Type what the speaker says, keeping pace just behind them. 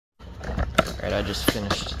Alright, I just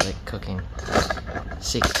finished like cooking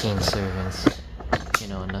 16 servings. You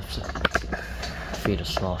know, enough to feed a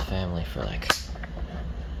small family for like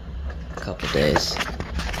a couple days.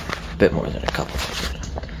 A bit more than a couple.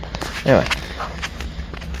 Anyway.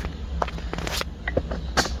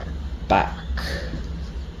 Back.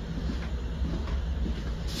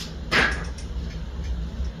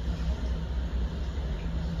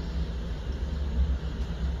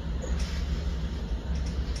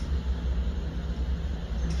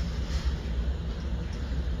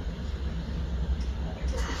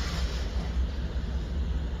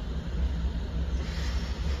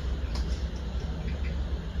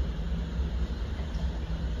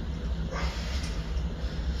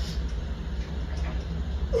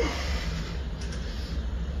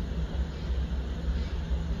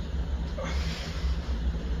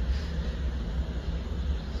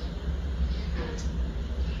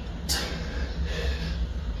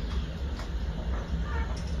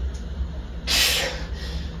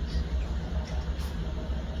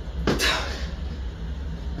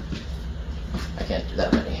 I can't do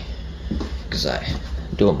that many because I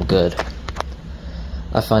do them good.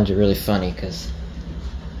 I find it really funny because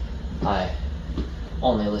I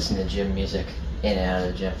only listen to gym music in and out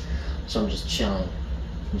of the gym. So I'm just chilling,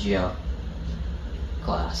 geo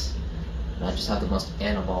class, and I just have the most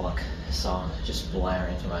anabolic song just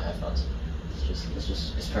blaring through my headphones.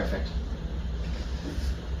 It's perfect.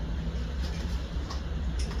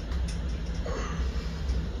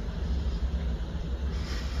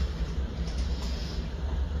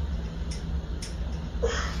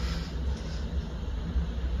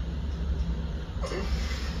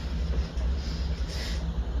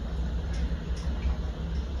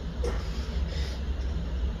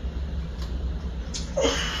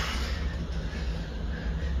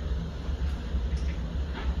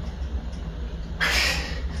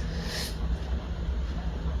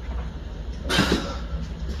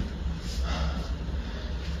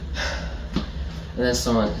 And then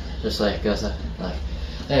someone just like goes up like,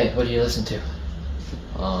 hey, what do you listen to?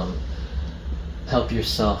 Help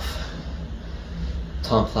Yourself,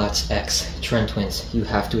 Tom Platz X, Trend Twins, You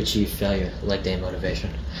Have to Achieve Failure, Leg Day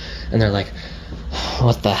Motivation. And they're like,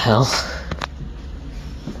 what the hell?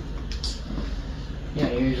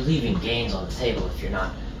 Yeah, you're leaving gains on the table if you're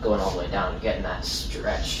not going all the way down and getting that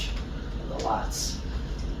stretch of the lats.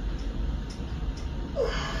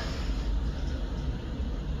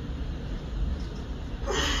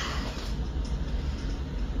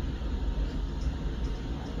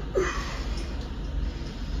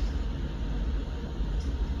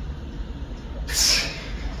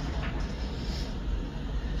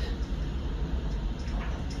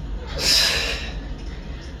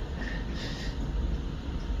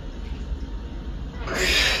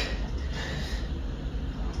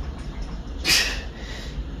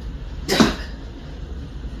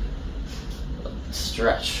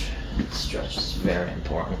 Stretch is very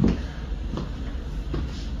important.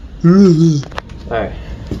 Alright.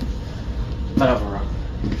 Bend over row.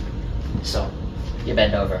 So, you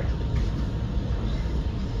bend over.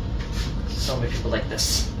 So many people like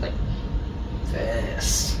this. Like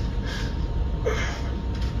this.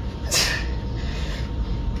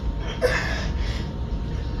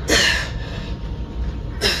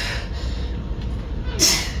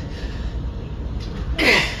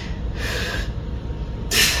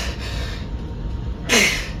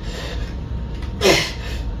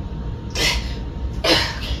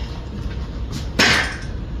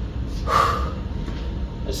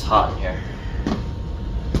 It's hot in here.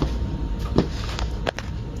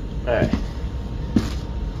 Alright.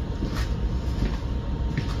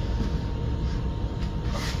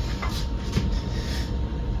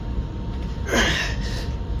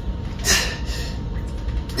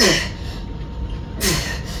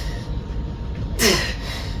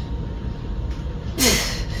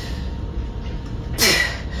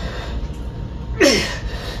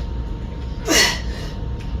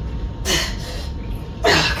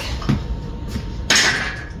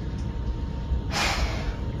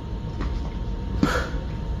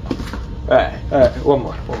 Alright, one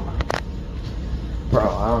more. Bro,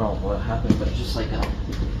 I don't know what happened, but it just like got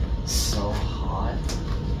so hot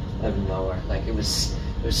out of nowhere. Like it was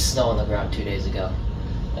snow on the ground 2 days ago,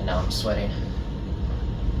 and now I'm sweating.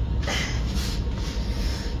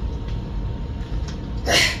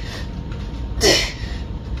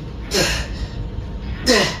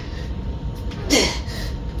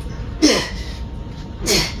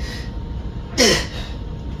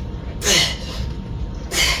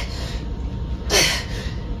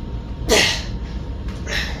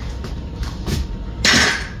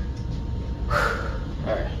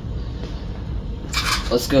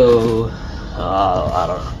 Let's go. I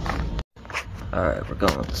don't know. Alright, we're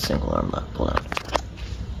going with the single arm lat pull down.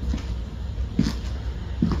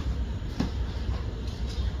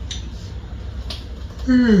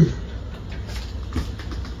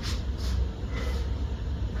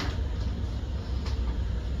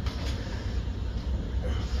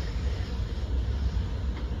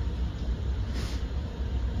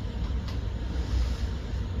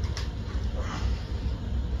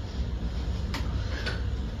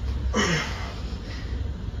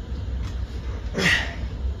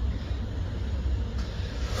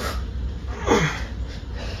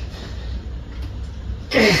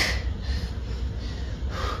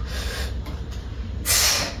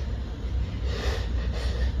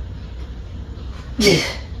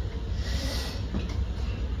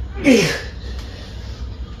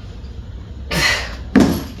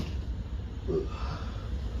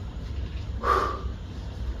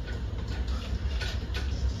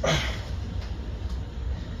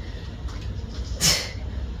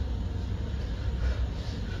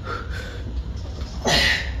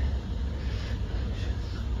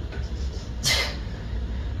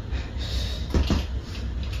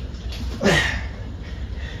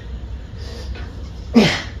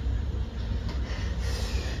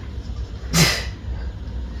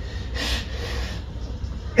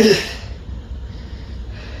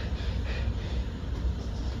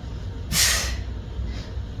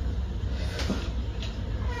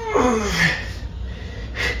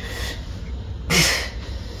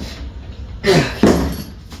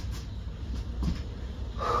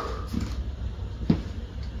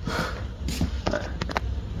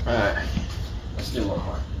 Alright, let's do one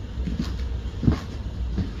more.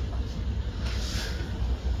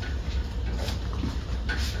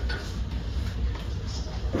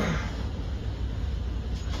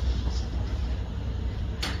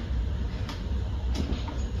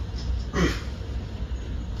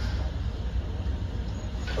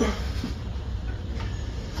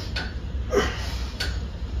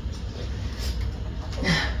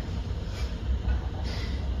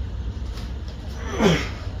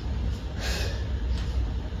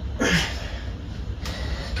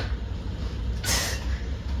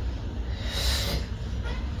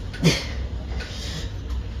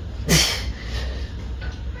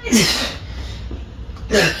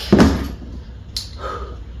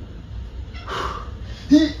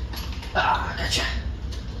 Ah, gotcha.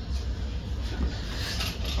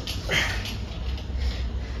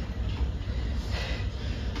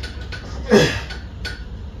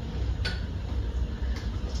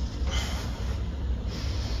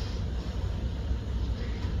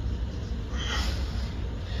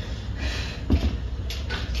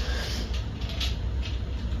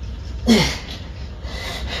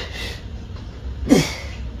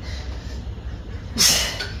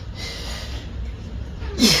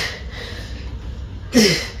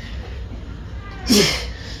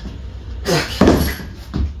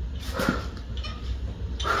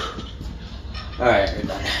 Alright, we're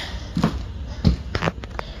done.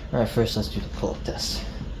 Alright, first let's do the pull-up test.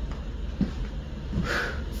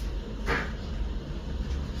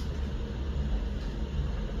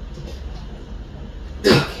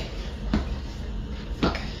 Okay.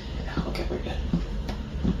 Okay. Yeah, okay, we're good.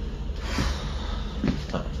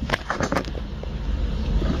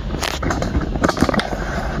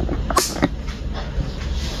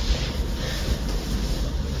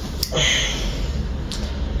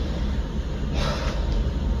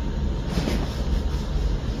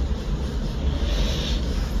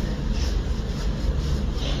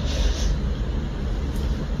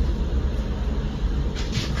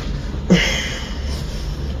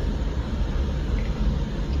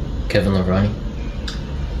 Kevin Levrani.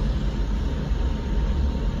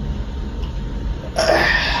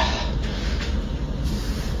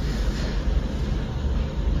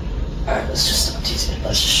 Alright, let's just stop teasing.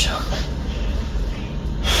 Let's just show.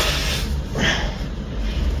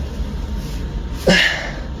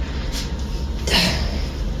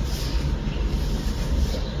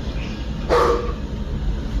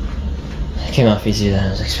 It came off easier than I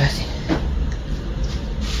was expecting.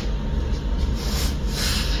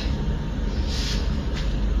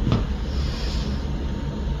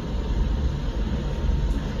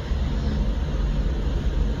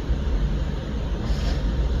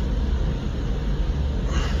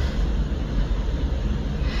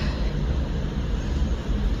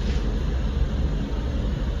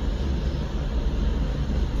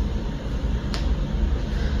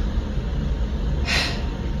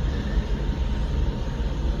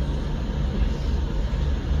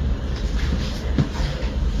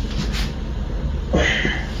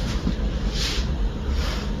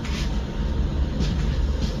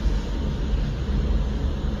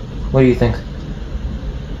 What do you think?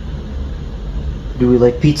 Do we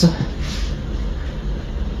like pizza?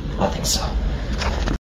 I think so.